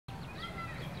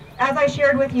As I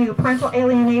shared with you, parental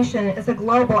alienation is a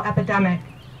global epidemic.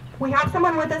 We have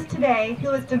someone with us today who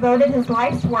has devoted his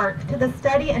life's work to the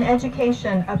study and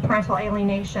education of parental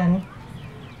alienation.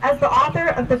 As the author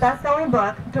of the best-selling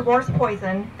book, Divorce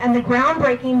Poison, and the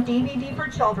groundbreaking DVD for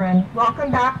children, Welcome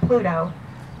Back, Pluto,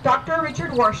 Dr.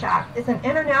 Richard Warshak is an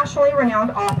internationally renowned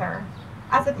author.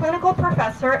 As a clinical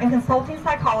professor and consulting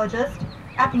psychologist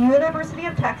at the University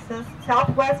of Texas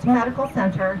Southwest Medical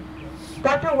Center,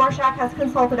 Dr. Warshak has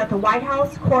consulted at the White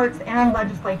House, courts, and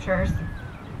legislatures.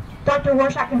 Dr.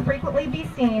 Warshak can frequently be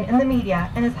seen in the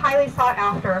media and is highly sought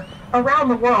after around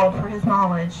the world for his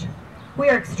knowledge. We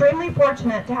are extremely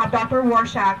fortunate to have Dr.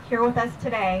 Warshak here with us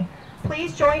today.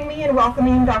 Please join me in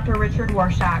welcoming Dr. Richard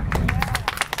Warshak.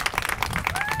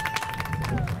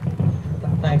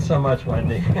 Thanks so much,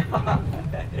 Wendy.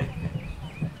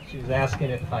 She was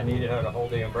asking if I needed her to hold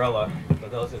the umbrella, for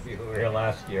those of you who were here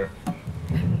last year.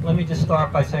 Let me just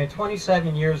start by saying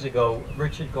 27 years ago,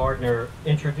 Richard Gardner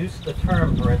introduced the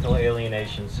term parental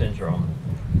alienation syndrome.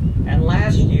 And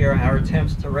last year, our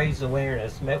attempts to raise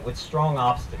awareness met with strong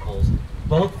obstacles,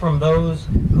 both from those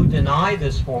who deny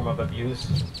this form of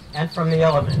abuse and from the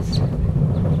elements.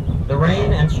 The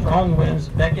rain and strong winds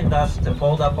beckoned us to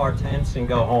fold up our tents and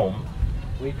go home.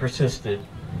 We persisted.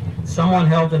 Someone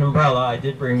held an umbrella. I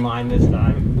did bring mine this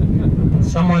time.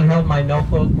 Someone held my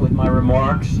notebook with my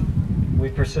remarks. We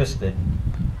persisted.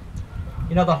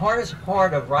 You know, the hardest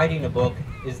part of writing a book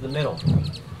is the middle.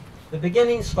 The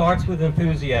beginning starts with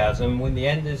enthusiasm. When the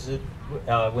end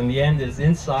is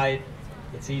in sight,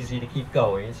 it's easy to keep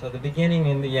going. So the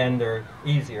beginning and the end are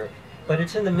easier. But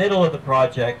it's in the middle of the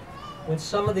project when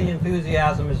some of the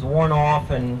enthusiasm is worn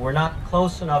off and we're not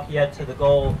close enough yet to the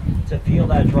goal to feel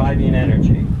that driving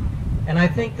energy. And I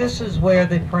think this is where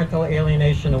the Parental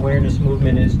Alienation Awareness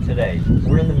movement is today.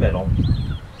 We're in the middle.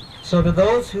 So to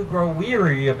those who grow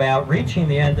weary about reaching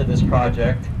the end of this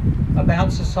project,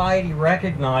 about society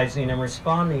recognizing and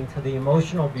responding to the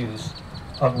emotional abuse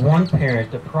of one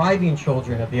parent depriving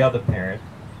children of the other parent,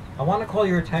 I want to call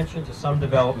your attention to some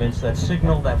developments that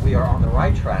signal that we are on the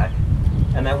right track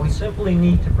and that we simply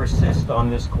need to persist on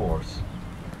this course.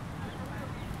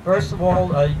 First of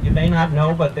all, you may not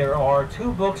know, but there are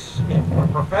 2 books for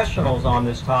professionals on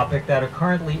this topic that are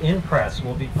currently in press,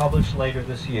 will be published later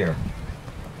this year.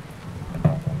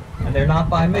 And they're not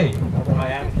by me, although I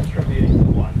am contributing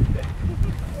to one.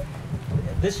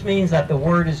 This means that the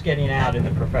word is getting out in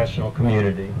the professional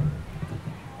community.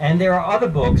 And there are other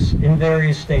books in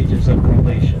various stages of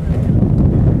completion.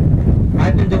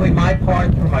 I've been doing my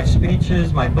part through my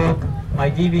speeches, my book, my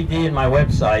DVD, and my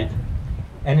website.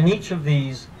 And in each of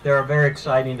these, there are very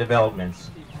exciting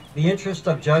developments. The interest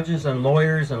of judges and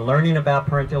lawyers in learning about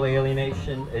parental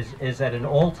alienation is at an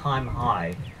all-time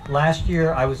high. Last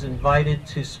year, I was invited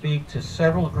to speak to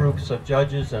several groups of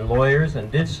judges and lawyers and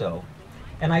did so.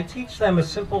 And I teach them a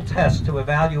simple test to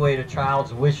evaluate a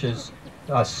child's wishes,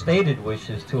 stated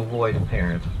wishes to avoid a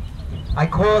parent. I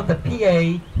call it the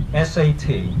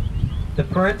PASAT, the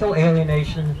Parental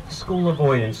Alienation School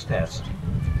Avoidance Test.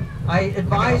 I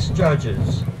advise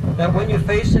judges that when you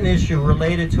face an issue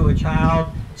related to a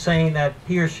child saying that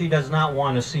he or she does not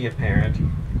want to see a parent,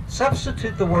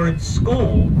 substitute the word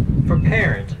school for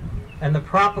parent, and the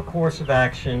proper course of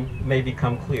action may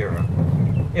become clearer.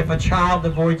 If a child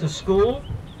avoids a school,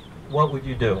 what would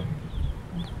you do?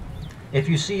 If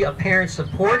you see a parent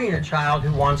supporting a child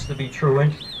who wants to be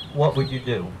truant, what would you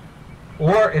do?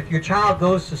 Or if your child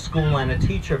goes to school and a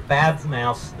teacher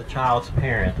badmouths the child's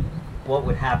parent, what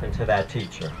would happen to that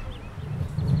teacher?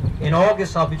 In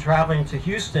August, I'll be traveling to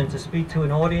Houston to speak to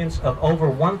an audience of over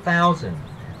 1,000,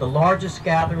 the largest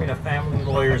gathering of family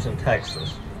lawyers in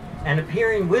Texas. And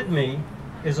appearing with me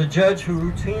is a judge who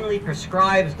routinely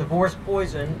prescribes Divorce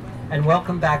Poison and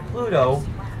Welcome Back, Pluto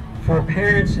for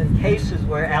parents in cases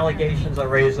where allegations are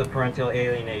raised of parental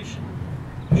alienation.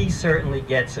 He certainly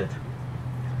gets it.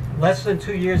 Less than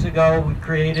 2 years ago, we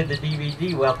created the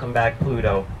DVD Welcome Back,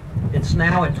 Pluto. It's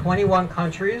now in 21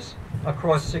 countries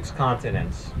across 6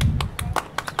 continents.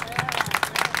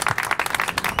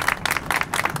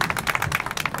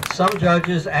 Some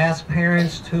judges ask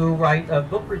parents to write a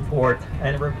book report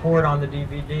and a report on the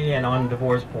DVD and on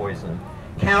Divorce Poison.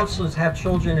 Counselors have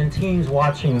children and teens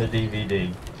watching the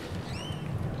DVD.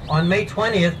 On May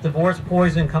 20th, Divorce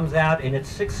Poison comes out in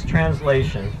its 6th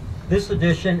translation, this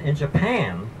edition in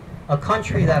Japan, a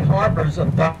country that harbors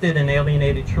abducted and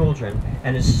alienated children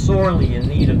and is sorely in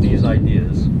need of these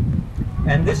ideas.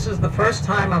 And this is the first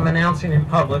time I'm announcing in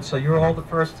public, so you're all the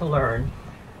first to learn,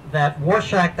 that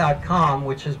Warshak.com,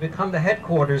 which has become the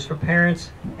headquarters for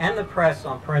parents and the press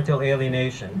on parental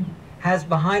alienation, has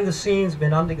behind the scenes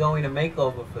been undergoing a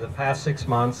makeover for the past 6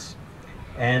 months,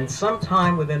 and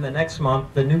sometime within the next month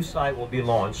the new site will be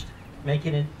launched,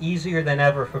 making it easier than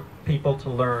ever for people to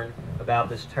learn about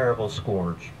this terrible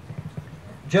scourge.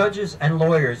 Judges and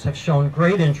lawyers have shown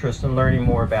great interest in learning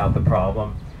more about the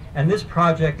problem, and this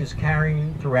project is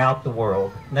carrying throughout the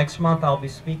world. Next month I'll be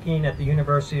speaking at the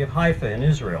University of Haifa in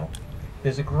Israel.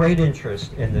 There's a great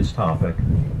interest in this topic.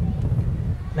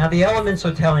 Now the elements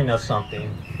are telling us something.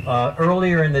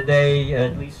 Earlier in the day,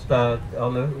 at least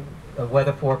on the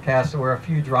weather forecast, there were a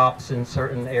few drops in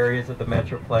certain areas of the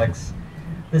Metroplex.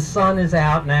 The sun is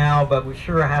out now, but we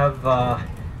sure have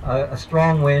a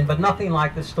strong wind, but nothing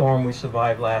like the storm we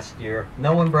survived last year.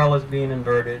 No umbrellas being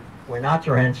inverted. We're not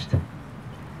drenched.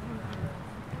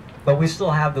 But we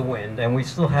still have the wind, and we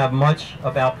still have much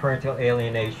about parental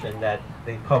alienation that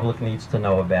the public needs to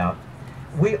know about.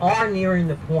 We are nearing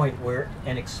the point where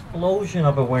an explosion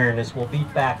of awareness will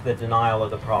beat back the denial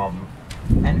of the problem.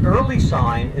 An early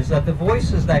sign is that the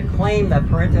voices that claim that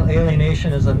parental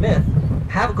alienation is a myth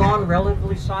have gone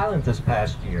relatively silent this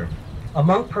past year.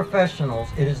 Among professionals,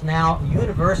 it is now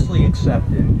universally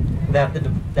accepted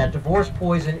that divorce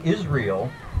poison is real,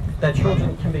 that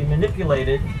children can be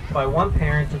manipulated by one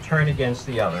parent to turn against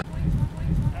the other.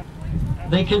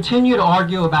 They continue to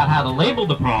argue about how to label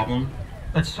the problem,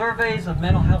 but surveys of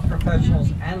mental health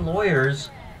professionals and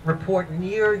lawyers report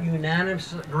near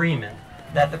unanimous agreement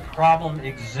that the problem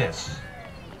exists.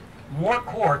 More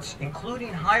courts,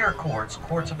 including higher courts,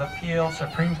 courts of appeal,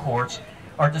 Supreme Courts,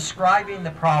 are describing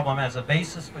the problem as a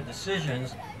basis for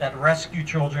decisions that rescue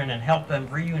children and help them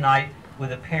reunite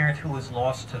with a parent who is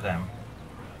lost to them.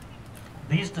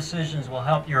 These decisions will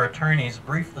help your attorneys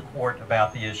brief the court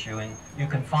about the issue, and you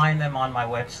can find them on my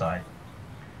website.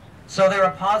 So there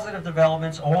are positive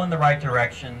developments, all in the right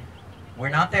direction. We're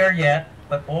not there yet,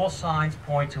 but all signs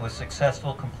point to a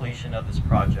successful completion of this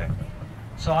project.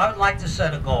 So I would like to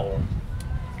set a goal.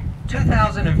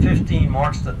 2015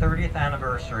 marks the 30th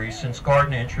anniversary since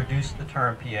Gardner introduced the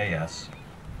term PAS.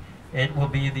 It will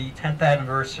be the 10th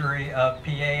anniversary of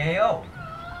PAAO.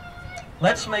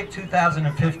 Let's make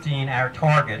 2015 our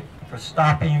target for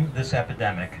stopping this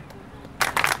epidemic.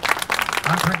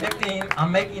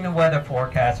 I'm making a weather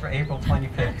forecast for April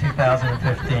 25th,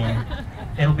 2015.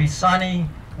 It'll be sunny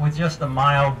with just a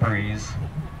mild breeze.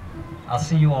 I'll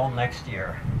see you all next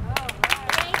year.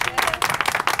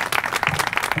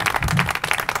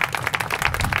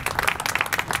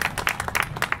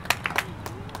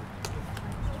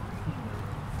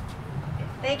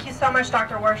 Thank you so much,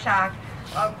 Dr. Warshak.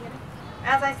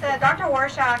 As I said, Dr.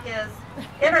 Warshak is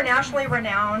internationally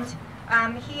renowned.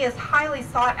 He is highly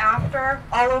sought after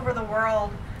all over the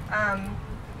world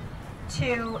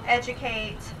to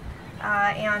educate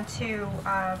and to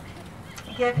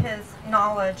give his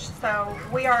knowledge. So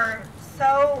we are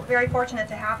so very fortunate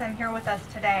to have him here with us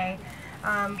today.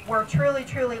 We're truly,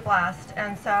 truly blessed.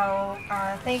 And so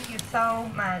thank you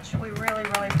so much. We really,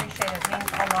 really appreciate it. It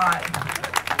means a lot.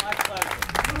 My pleasure.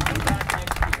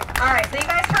 All right, so you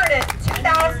guys heard it.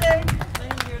 2000.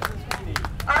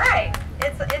 All right,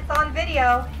 it's on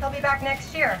video. He'll be back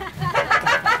next year.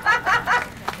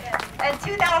 And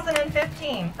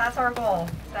 2015, that's our goal.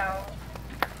 So,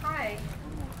 hi.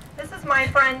 This is my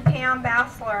friend Pam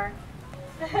Bassler.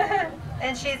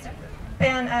 And she's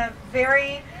been a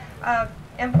very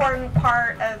important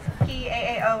part of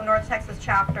PAAO North Texas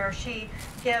chapter. She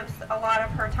gives a lot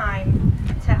of her time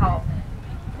to help.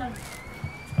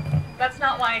 That's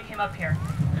not why I came up here.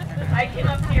 I came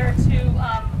up here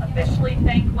to officially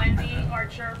thank Wendy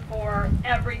Archer for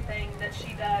everything that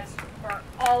she does for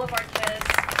all of our kids,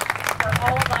 for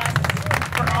all of us,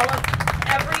 for all of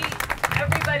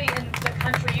everybody in the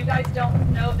country. You guys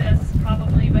don't know this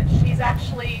probably, but she's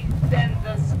actually been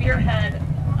the spearhead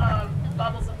of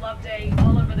Bubbles of Love Day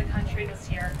all over the country this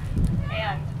year,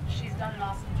 and she's done an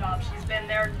awesome job. She's been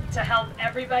there to help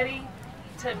everybody,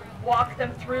 to walk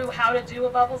them through how to do a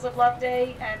Bubbles of Love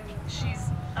Day, and she's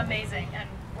amazing. And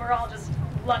we're all just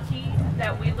lucky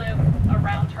that we live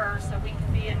around her so we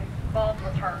can be involved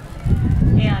with her.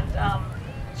 And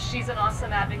she's an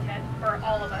awesome advocate for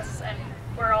all of us, and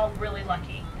we're all really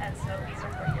lucky. And so these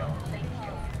are for you. Thank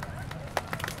you.